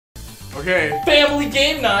Okay. Family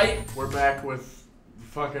game night. We're back with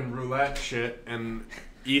fucking roulette shit, and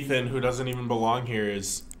Ethan, who doesn't even belong here,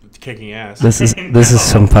 is kicking ass. This is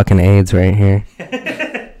some fucking AIDS right here.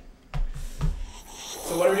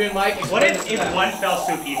 So what are we doing, Mike? What if in one fell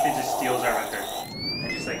swoop Ethan just steals our record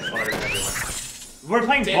and just like slaughters everyone? We're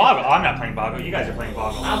playing Boggle. Oh, I'm not playing Boggle. You guys are playing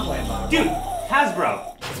Boggle. I'm playing Boggle. Dude,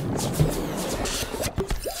 Hasbro.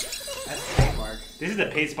 That's trademark. This is a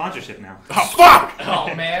paid sponsorship now. Oh fuck!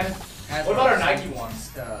 Oh man. What about our Nike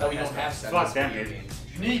ones that we don't have? Fuck them, dude.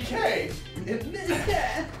 Nikkei.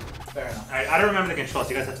 Fair enough. Alright, I don't remember the controls.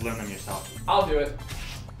 You guys have to learn them yourself. I'll do it.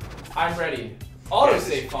 I'm ready.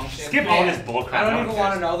 Autosave function. Skip all this bullcrap. I don't even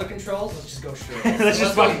want to know the controls. Let's just go straight. Let's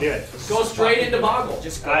just fucking do it. Go straight into Boggle.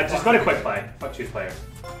 Just go to quick play. Fuck choose player.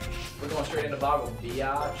 We're going straight into Boggle.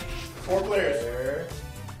 Biatch. 4 players.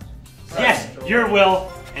 Yes, you're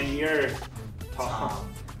Will and you're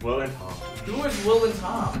Tom. Will and Tom. Who is Will and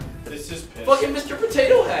Tom? This is piss. Fucking Mr.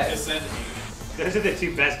 Potato Head. Those are the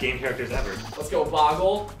two best game characters ever. Let's go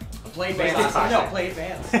Boggle. Play Play advanced. classic. No, play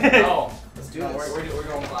advanced. No. Let's do No, this. we're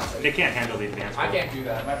going classic. They can't handle these advanced. I can't do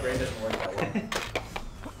that. My brain doesn't work that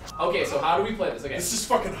well. Okay, so how do we play this? Okay. This is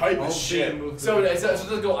fucking hype as shit. So does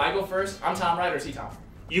it go? I go first. I'm Tom, right, or is he Tom?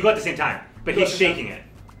 You go at the same time, but he's shaking it.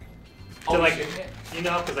 Oh, So like, shaking it? you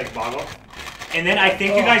know, cause like Boggle. And then I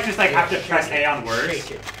think you guys just like have to press A on words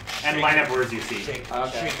and line up words you see.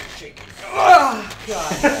 Okay. Oh,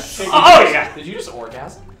 God. Oh yeah. Did you just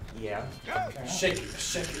orgasm? Yeah. Shake it,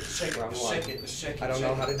 shake it, shake it, shake it, shake it. I don't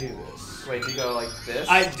know how to do this. Wait, do you go like this?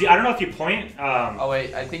 I don't know if you point. Oh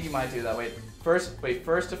wait, I think you might do that. Wait, first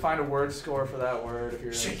to find a word score for that word. If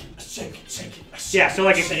you're Shake it, shake it, shake it. Yeah. So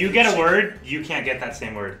like if you get a word, you can't get that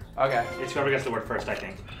same word. Okay. It's whoever gets the word first, I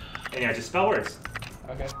think. And yeah, just spell words.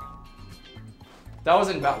 Okay. That was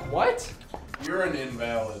invalid. What? You're an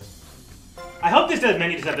invalid. I hope this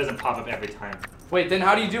menu stuff doesn't pop up every time. Wait, then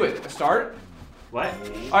how do you do it? Start? What?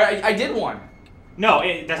 I did one. No,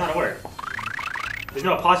 that's not a word. There's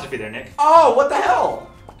no apostrophe there, Nick. Oh, what the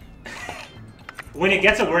hell? When it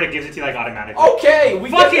gets a word, it gives it to you like automatically. Okay,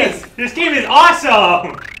 we Fuck get it! This game is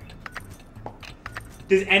awesome!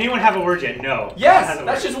 Does anyone have a word yet? No. Yes, No one has a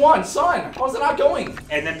that's word. just one. Son, how's it not going?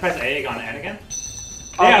 And then press A on N again?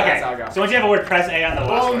 Oh, Yeah, that's how it okay. goes. So once you have a word, press A on the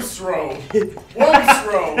last word. Wonsrow.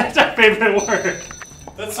 Wonsrow. That's our favorite word.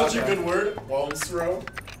 That's such a good word. Wonsrow.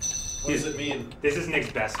 What does it mean? This is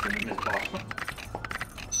Nick's best game in this ball.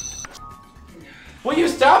 Will you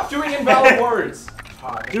stop doing invalid words?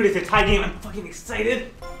 Todd. Dude, it's a tie game. I'm fucking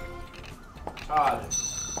excited. Todd.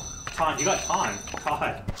 Ton, you got Ton.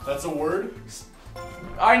 Todd. That's a word?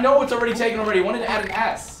 I know it's already taken already. I wanted to add an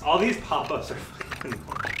S. All these pop-ups are fucking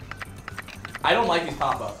annoying. I don't like these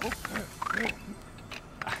pop-ups.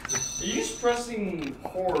 Are you just pressing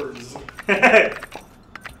hordes?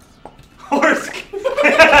 Horse.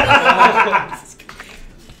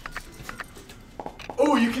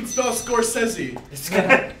 Oh, you can spell Scorsese.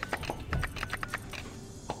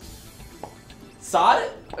 Sod?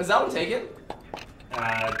 Is that one taken?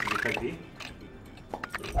 Did you click B?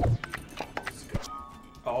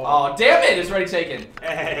 Oh, damn it! It's already taken.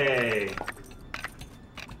 Hey.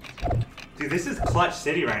 Dude, this is clutch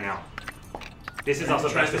city right now. This is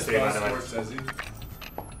also best of three, by the way. Scorsese?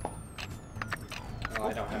 Oh,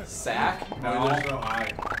 I don't have it. Sack? No, there's no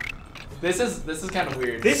I. This is kind of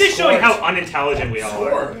weird. This is showing how unintelligent we all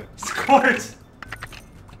are. Score. Scores.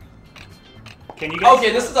 Can you guys?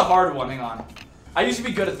 Okay, this is a hard one. Hang on. I used to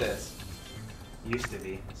be good at this. Used to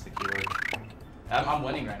be. It's the keyword. I'm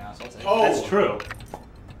winning right now, so I'll take it. Oh. That's true.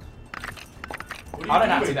 What How are did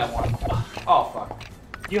you I not see doing? that one? Oh, fuck.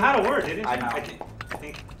 You had a word, didn't you? I know. I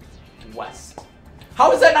think. West.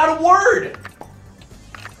 How is that not a word?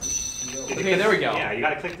 Did Okay, you- there we go. Yeah, you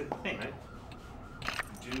gotta click the thing, right?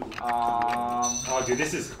 Oh, dude,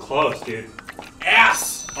 this is close, dude.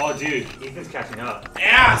 Ass! Oh, dude, Ethan's catching up.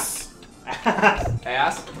 Ass!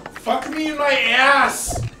 ass. Fuck me in my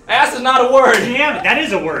ass! Ass is not a word. Damn it, that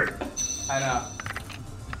is a word. I know.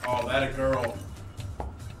 Oh, that a girl.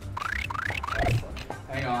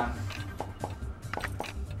 Hang on.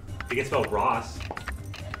 You can spell Ross.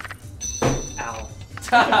 Ow.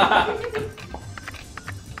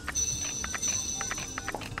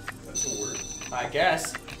 That's a word. I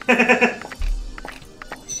guess.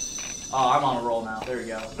 Oh, I'm on a roll now. There we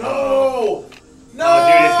go. No! No! Oh,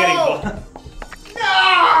 dude, it's getting.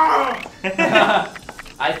 No!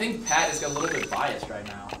 I think Pat is a little bit biased right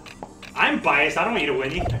now. I'm biased. I don't want you to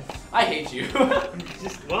win either. I hate you.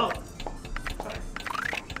 Just well. Sorry.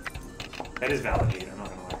 That is validated. I'm not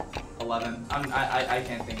gonna lie. 11. I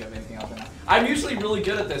can't think of anything else right now. I'm usually really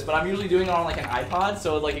good at this, but I'm usually doing it on like an iPod,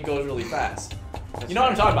 so like it goes really fast. You know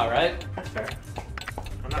what I'm talking about, right? That's fair.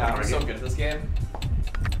 I'm not Yeah, gonna I'm so argue. good at this game.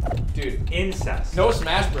 Dude, Incest. no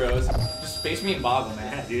Smash Bros. Just face me in Boggle,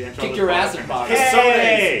 man. Yeah, dude, intro Kick was your Boggle ass in tournament. Boggle.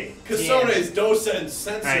 Hey! Casones, docents,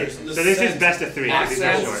 censors. Alright, and the so this is sense- best of 3 because these are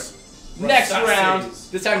Accents. short. Next Rassaces. round.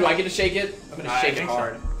 This time, do I get to shake it? I'm gonna I shake it think so.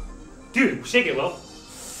 hard. Dude, shake it, Will.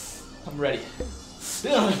 I'm ready.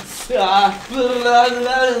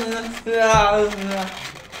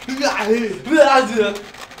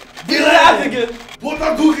 Put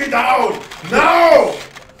the cookie down! No!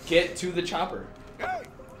 Get to the chopper.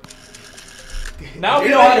 Now we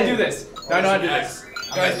know how to do this. Now I know how to do this.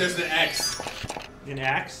 Guys, there's an X. An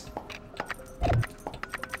axe.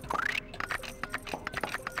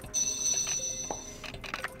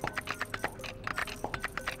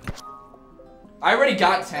 I already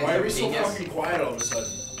got 10. Why are we so Genius. fucking quiet all of a sudden?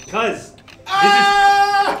 Because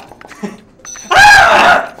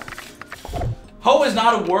Ho is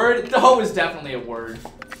not a word. The ho is definitely a word.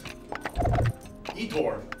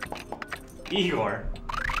 Etor. Igor.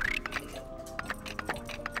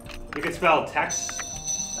 You could spell text.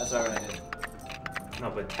 That's what I did. No,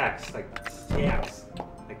 but text, like tax.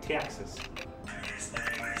 Like taxes.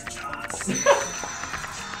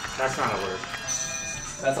 That's not a word.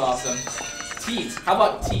 That's awesome. Teat. How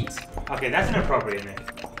about teat? Okay, that's inappropriate, Nick.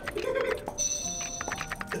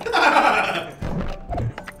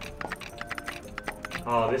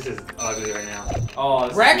 Oh, this is ugly right now. Oh,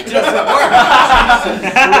 Wreck this doesn't work.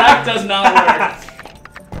 Wreck does not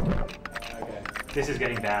work. Okay. This is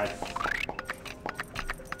getting bad.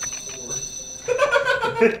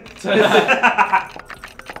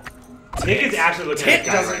 Nick is actually looking at Tit this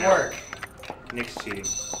guy doesn't right now. work. Nick's cheating.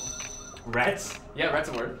 Rets? Yeah, that's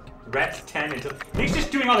a word. Rets 10 until. Nick's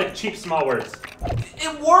just doing all the cheap small words.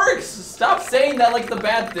 It works. Stop saying that like it's a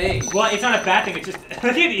bad thing. Well, it's not a bad thing, it's just. Look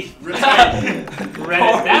at me. Retarded.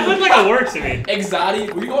 Reddit. That looked like a word to me.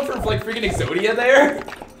 Exotic. Were you going for like freaking Exodia there?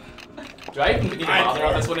 Do I even need to bother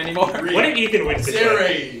on this one anymore? What if Ethan wins this one?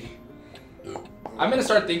 Siri. I'm gonna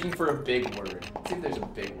start thinking for a big word. Let's see if there's a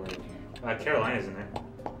big word in here. Carolina's in there.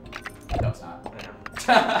 No, it's not.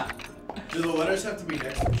 I know. Do the letters have to be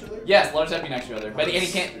next to each other? Yes, letters have to be next to each other. But Oh, and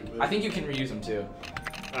you can't. stupid. I think you can reuse them too.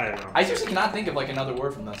 I don't know. I seriously cannot think of like another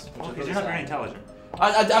word from this. Well, because you're not very intelligent.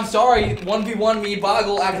 I'm sorry. 1v1 me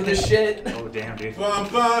Boggle after this shit. Oh, damn, dude.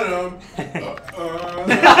 Bum-ba-dum.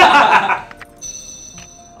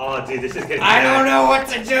 Oh, dude, this is getting I don't bad. know what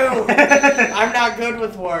to do. I'm not good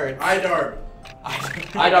with words. Idar.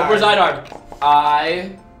 Idar. Where's Idar?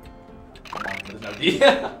 There's no D.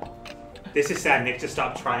 This is sad. Nick just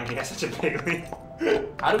stopped trying. He has such a big lead.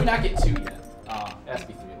 How do we not get 2 yet? It has to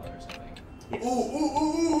be 3 letters, I think. Yes. Ooh, ooh,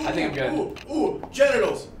 ooh, ooh. I think I'm good. Ooh, ooh,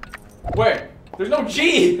 genitals. Where? There's no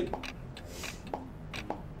G!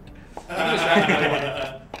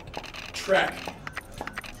 Trek.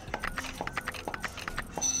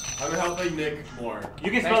 I'm helping Nick more.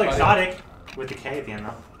 You can Thanks, spell buddy. exotic with the K at the end,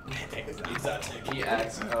 though. Exotic.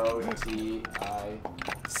 EXOTIC.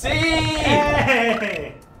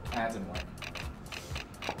 Hey! That didn't work.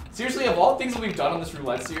 Seriously, of all things that we've done on this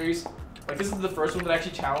roulette series, like this is the first one that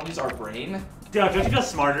actually challenges our brain. Dude, don't you feel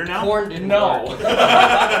smarter now? Corn didn't No. work.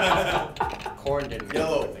 Corn didn't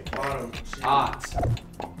Yellow. work. Bottom. Ot.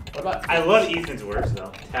 What about I love Ethan's words,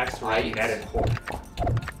 though. Tax, right, Right. net, and whore.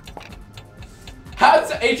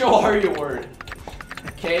 how's HOR your word?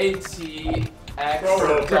 KTXW.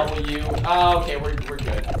 Oh, okay, we're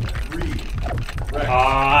good. Read. Rex.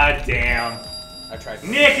 Aw, damn. I tried.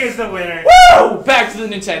 Nick is the winner. Woo! Back to the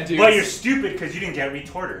Nintendo. But you're stupid because you didn't get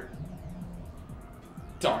retorter.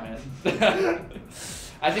 Darn it.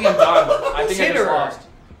 I think I'm done. I think I just Titterer. lost.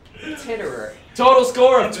 Titterer. Total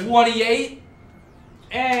score of 28.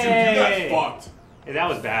 Hey! Dude, you got fucked. Hey, that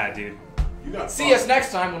was bad, dude. You got See fucked. us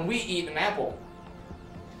next time when we eat an apple.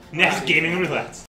 Next Gaming Roulette.